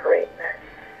acknowledge your greatness.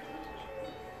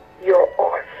 You're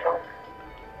awesome.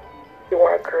 You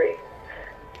are great.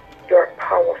 You are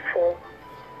powerful.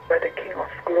 You are the King of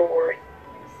glory.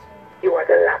 You are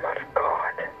the Lamb of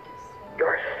God. You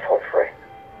are sovereign.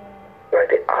 You are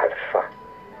the Alpha.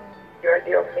 You are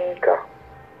the Omega.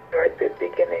 You are the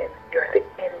beginning. You are the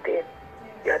ending.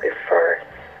 You are the first.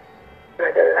 You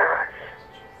are the last.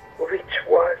 Which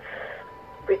was,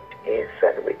 which is,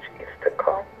 and which is to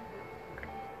come.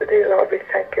 Today, Lord, we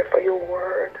thank you for your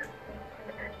word.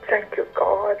 Thank you,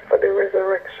 God, for the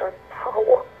resurrection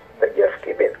power that you have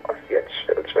given us, your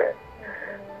children.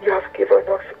 You have given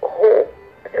us hope,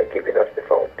 and you have given us the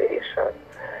foundation.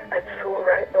 And so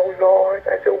right now, Lord,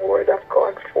 as the word of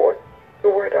God forth, the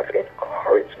word of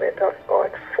encouragement of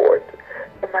God forth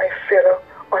to my fellow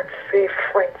unsafe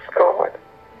friends, God.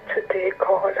 Today,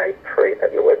 God, I pray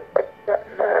that you will touch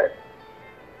that man,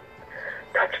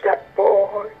 touch that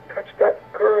boy, touch that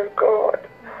girl, God.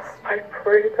 I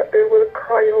pray that they will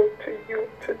cry out to you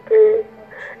today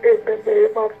in the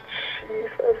name of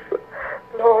Jesus.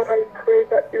 Lord, I pray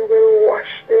that you will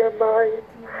wash their mind,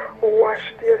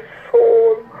 wash their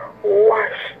soul,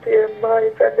 wash their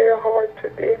minds and their heart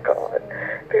today, God.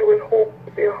 They will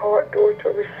open their heart door to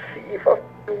receive of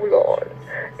you, Lord,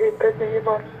 in the name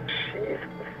of Jesus.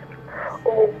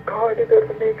 Oh God, it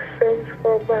doesn't make sense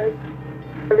for my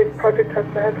project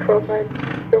and man, for my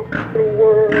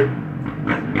world.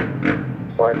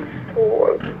 One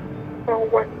soul,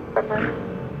 and what am I?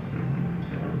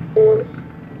 Soul,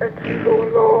 and so,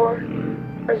 Lord,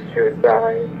 as you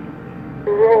died,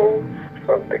 rose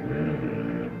from the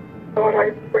grave. Lord,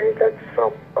 I pray that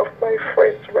some of my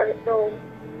friends right now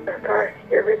that are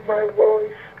hearing my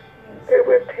voice, they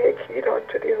will take heed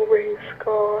unto their ways,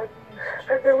 God,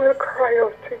 and they will cry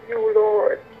out to you,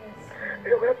 Lord.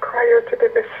 They will cry out to the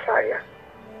Messiah.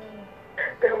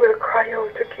 They will cry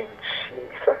out to King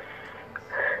Jesus.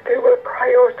 They will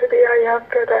cry out to the I am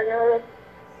that I am.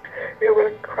 They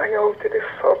will cry out to the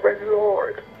sovereign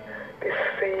Lord, the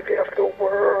Savior of the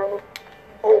world.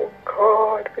 Oh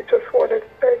God, we just want to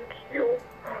thank you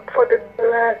for the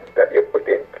plan that you put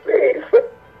in place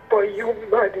for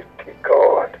humanity,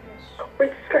 God. We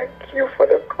thank you for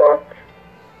the cross.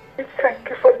 We thank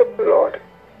you for the blood.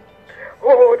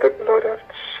 Oh, the blood of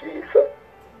Jesus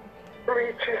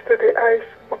reaches to the ice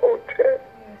mountain.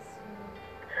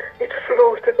 It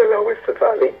flows to the lowest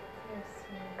valley.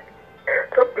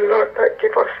 The blood that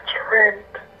gives us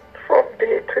strength from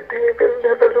day to day will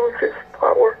never lose its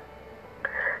power.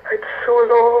 And so,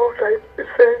 Lord, I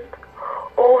present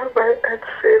all my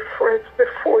unsaved friends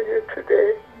before you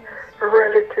today.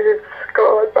 Relatives,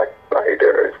 God,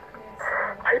 backsliders.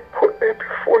 I put them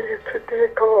before you today,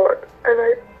 God. And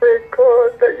I pray,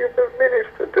 God, that you will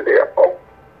minister to their home.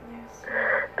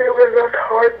 They will not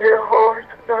harden their hearts,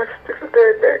 nor stiffen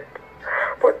their neck,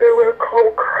 but they will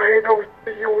come crying out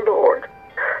to you, Lord.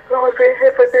 Lord,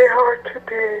 wherever they are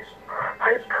today,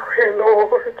 I pray,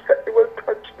 Lord, that you will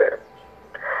touch them.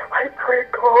 I pray,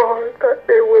 God, that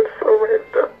they will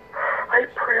surrender. I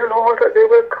pray, Lord, that they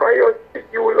will cry out to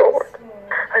you, Lord,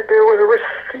 and they will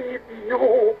receive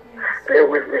you. They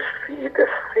will receive the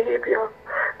Savior.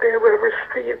 They will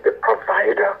receive the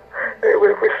Provider. They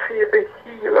will receive the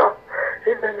Healer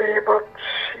in the name of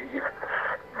Jesus.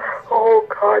 Oh,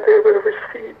 God, they will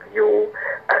receive you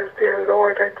as their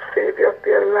Lord and Savior of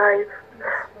their life.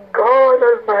 God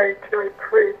Almighty, I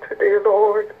pray today,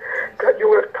 Lord, that you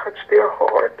will touch their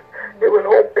heart. You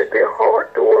will open their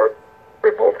heart door,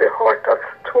 remove the heart of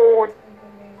stone,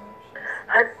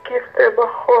 and give them a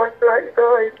heart like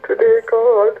thine today,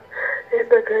 God, in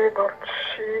the name of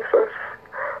Jesus.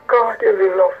 God,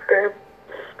 you love them.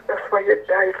 That's why you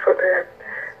died for them.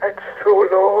 And so,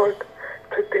 Lord,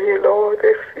 today, Lord,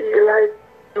 they feel like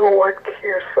no one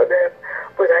cares for them.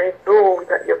 But I know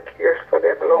that you care for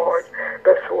them, Lord.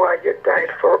 That's why you died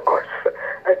for us.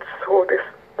 And so this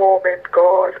moment,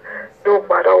 God, no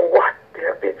matter what they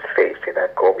have been facing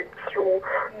and going through,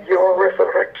 your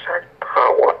resurrection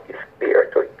power is there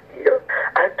to heal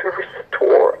and to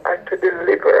restore and to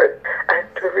deliver and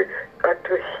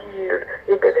to heal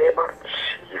in the name of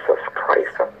Jesus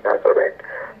Christ of Nazareth.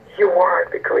 You are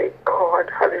the great God.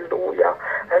 Hallelujah.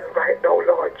 And right now,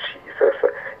 Lord Jesus,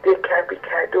 we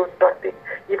can't do nothing.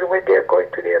 Even when they're going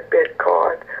to their bed,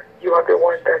 God, you are the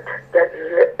one that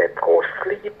let them go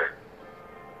sleep.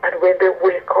 And when they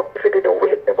wake up, if you didn't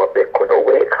wake them up, they couldn't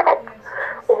wake up.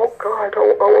 Oh God,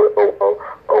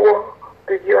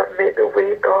 you have made the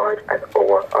way, God, and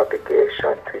our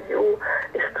obligation to you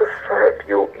is to serve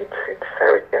you in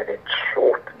sincerity and in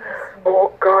truth.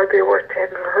 Oh God, there were 10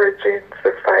 virgins,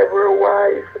 5 were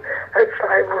wise, and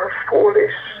 5 were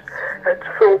foolish. And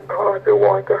so, God, we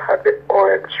want to have the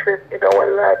oil trim in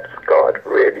our lamps, God,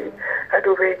 ready and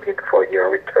waiting for your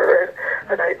return.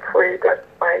 And I pray that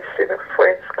my sinner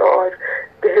friends, God,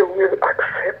 they will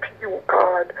accept you,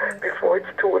 God, before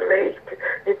it's too late.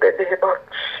 In the name of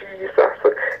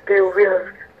Jesus, they will.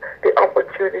 The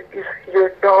opportunity is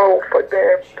here now for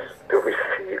them to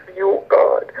receive you,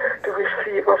 God, to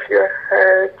receive of your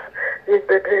hands in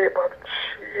the name of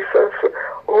Jesus.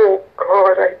 Oh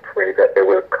God, I pray that they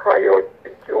will cry out to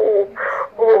you.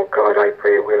 Oh God, I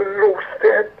pray we'll loose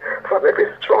them from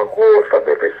every stronghold, from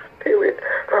every spirit,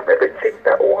 from everything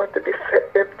that want to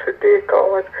beset them today,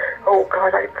 God. Oh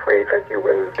God, I pray that you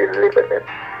will deliver them.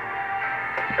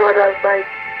 God Almighty,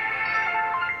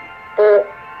 oh,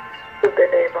 in the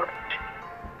name of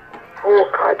Jesus. Oh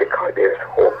God, because there is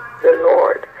hope in the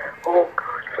Lord. Oh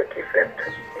God, forgive them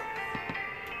today.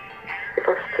 Give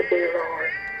us today, Lord.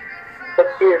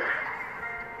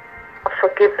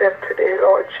 Forgive them today,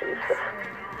 Lord Jesus.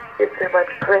 Give them and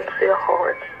cleanse their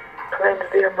hearts,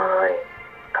 cleanse their mind,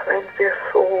 cleanse their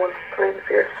soul, cleanse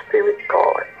their spirit,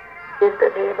 God. In the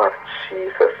name of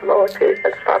Jesus, Lord, take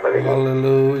that family.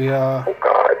 Hallelujah. Oh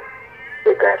God,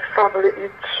 take that family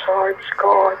in charge,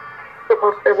 God. Some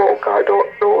of them, oh God, don't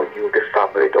know you. The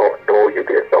family don't know you.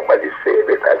 There's nobody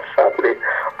saving that family.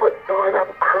 But God,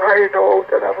 I'm crying out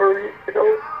and I'm reaching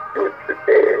out to you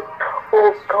today.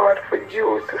 Oh God, for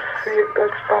you to save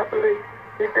that family.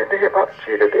 In the name of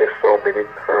Jesus, there's so many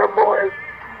turmoil.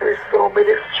 There's so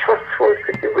many stressful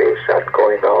situations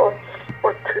going on.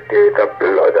 But today the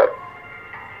blood of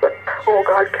oh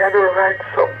God can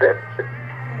ransom them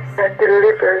and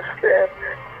delivers them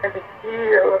and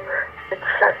heal and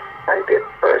sanctify them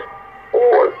first.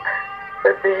 All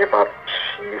the name of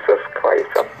Jesus Christ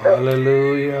of Nazareth.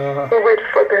 Hallelujah. Do it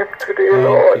for them today, Thank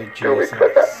Lord. you, Do it Jesus. for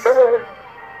that man.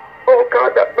 Oh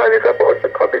God, that man is about to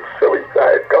commit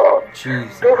suicide, God.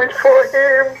 Jesus. Do it for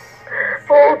him.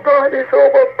 Oh God, he's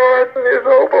overburdened,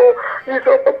 he's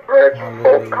overburdened.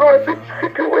 Oh God, this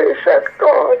situation,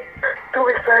 God.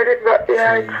 Suicide is not the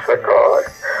answer, God.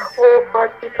 Oh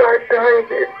God, people are dying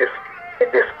in this In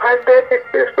this pandemic,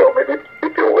 there's so many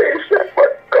situations,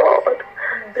 but God,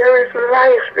 there is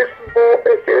life this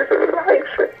moment. There is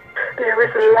life. There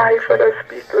is life, and I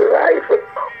speak life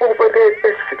over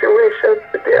this situation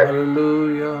today.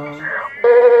 Hallelujah.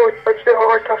 Oh, touch the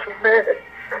heart of men,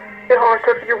 the heart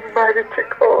of humanity,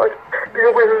 God. They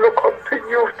will look up to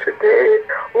you today,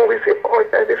 who is the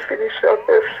author and the finisher of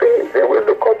their faith. They will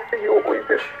look up to you, who is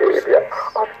the Savior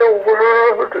of the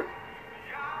world.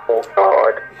 Oh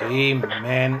God.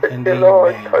 Amen and the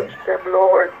Lord, amen. touch them,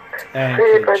 Lord. Thank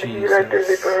Save you, and heal and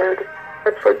Jesus. delivered.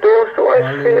 And for those who are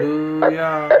sick,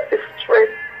 Hallelujah. that is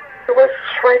strength, you will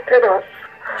strengthen us.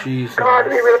 Jesus. God,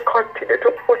 we will continue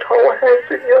to put our hands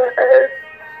in your hands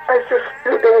as you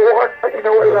spill the water in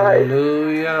our lives.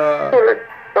 Hallelujah. Spirit,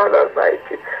 God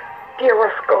Almighty, hear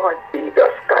us, God, lead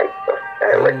us, guide us,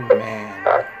 direct Amen.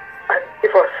 us, and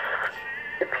give us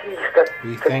the peace that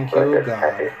We thank you, O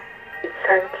God. We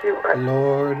thank you, and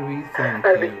Lord, we thank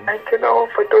we you. thank you now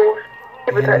for those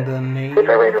people In that the name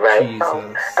are in of right now,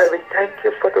 Jesus, and we thank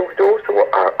you for those who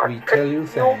are we tell you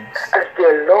accepting you thanks. as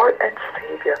their Lord and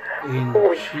Savior. In Oh,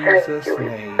 we thank Jesus' you. We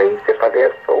name. praise you for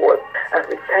their soul, and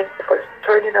we thank you for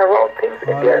turning around things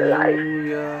in their life.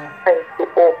 Hallelujah. Thank you,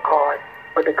 oh God,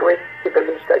 for the great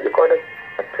privilege that you're going to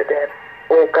give to them.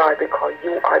 Oh God, because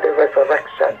you are the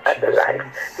resurrection and the life.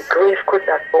 The grave could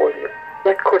not hold you.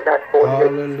 Death could not hold you.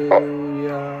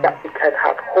 Hallelujah. That we can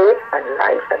have hope and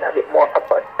life and have it more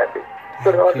abundantly. So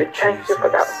Lord, we thank you for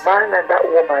that man and that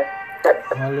woman that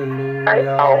right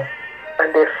now Hallelujah.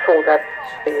 and their soul that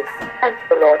saved. Thank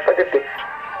you, Lord, for the victory.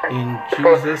 In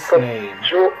For Jesus' name.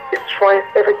 you destroying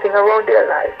everything around their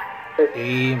life.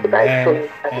 Amen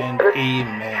and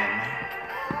amen.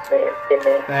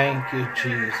 Amen. Thank you,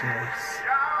 Jesus.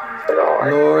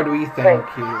 Lord, Lord, we thank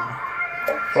you.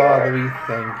 Father, we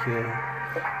thank you.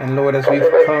 And Lord, as we've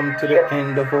come to the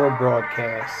end of our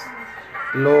broadcast,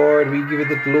 Lord, we give you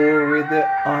the glory, the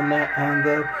honor, and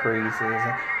the praises.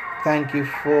 Thank you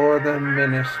for the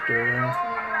minister.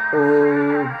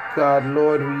 Oh God,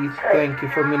 Lord, we thank you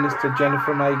for Minister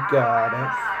Jennifer, my God,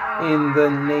 in the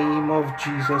name of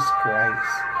Jesus Christ.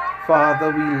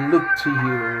 Father, we look to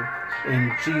you.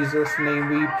 In Jesus' name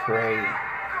we pray.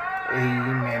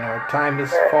 Amen. Our time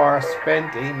is far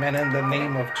spent. Amen. In the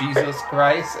name of Jesus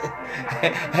Christ.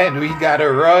 And we got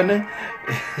to run.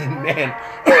 Amen.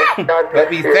 But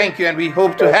we thank you and we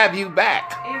hope to have you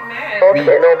back. Amen. We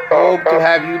hope to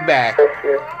have you back.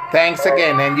 Thanks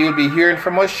again. And you'll be hearing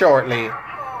from us shortly.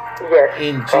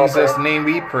 In Jesus' name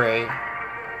we pray.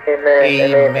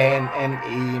 Amen and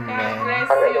amen.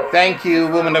 Thank you,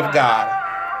 woman of God.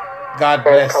 God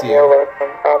bless you.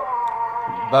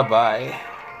 Bye-bye.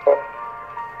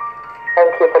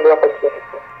 Thank you for the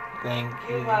opportunity. Thank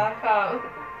you. You're welcome.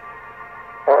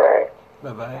 All right.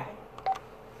 Bye-bye.